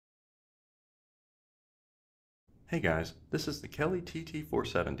Hey guys, this is the Kele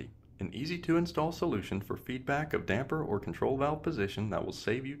TT-470, an easy-to-install solution for feedback of damper or control valve position that will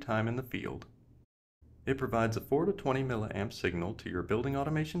save you time in the field. It provides a 4 to 20 milliamp signal to your building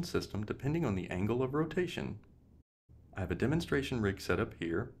automation system depending on the angle of rotation. I have a demonstration rig set up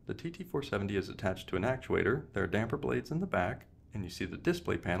here. The TT-470 is attached to an actuator, there are damper blades in the back, and you see the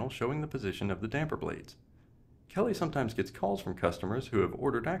display panel showing the position of the damper blades. Kele sometimes gets calls from customers who have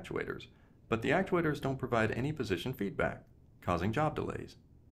ordered actuators, but the actuators don't provide any position feedback, causing job delays.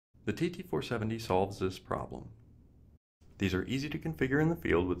 The TT-470 solves this problem. These are easy to configure in the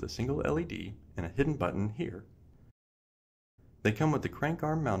field with a single LED and a hidden button here. They come with the crank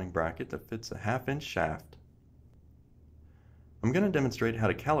arm mounting bracket that fits a 1/2-inch shaft. I'm going to demonstrate how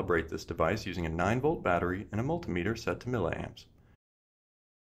to calibrate this device using a 9-volt battery and a multimeter set to milliamps.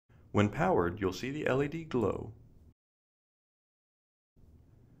 When powered, you'll see the LED glow.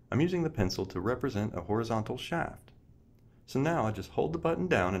 I'm using the pencil to represent a horizontal shaft. So now I just hold the button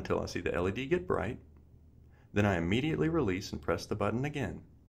down until I see the LED get bright. Then I immediately release and press the button again.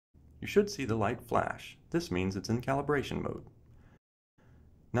 You should see the light flash. This means it's in calibration mode.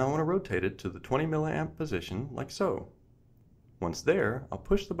 Now I want to rotate it to the 20 milliamp position like so. Once there, I'll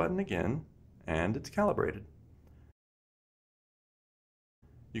push the button again and it's calibrated.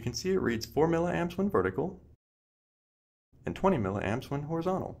 You can see it reads 4 milliamps when vertical and 20 milliamps when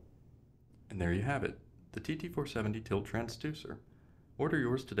horizontal. And there you have it, the TT-470 tilt transducer. Order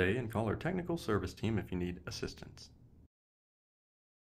yours today and call our technical service team if you need assistance.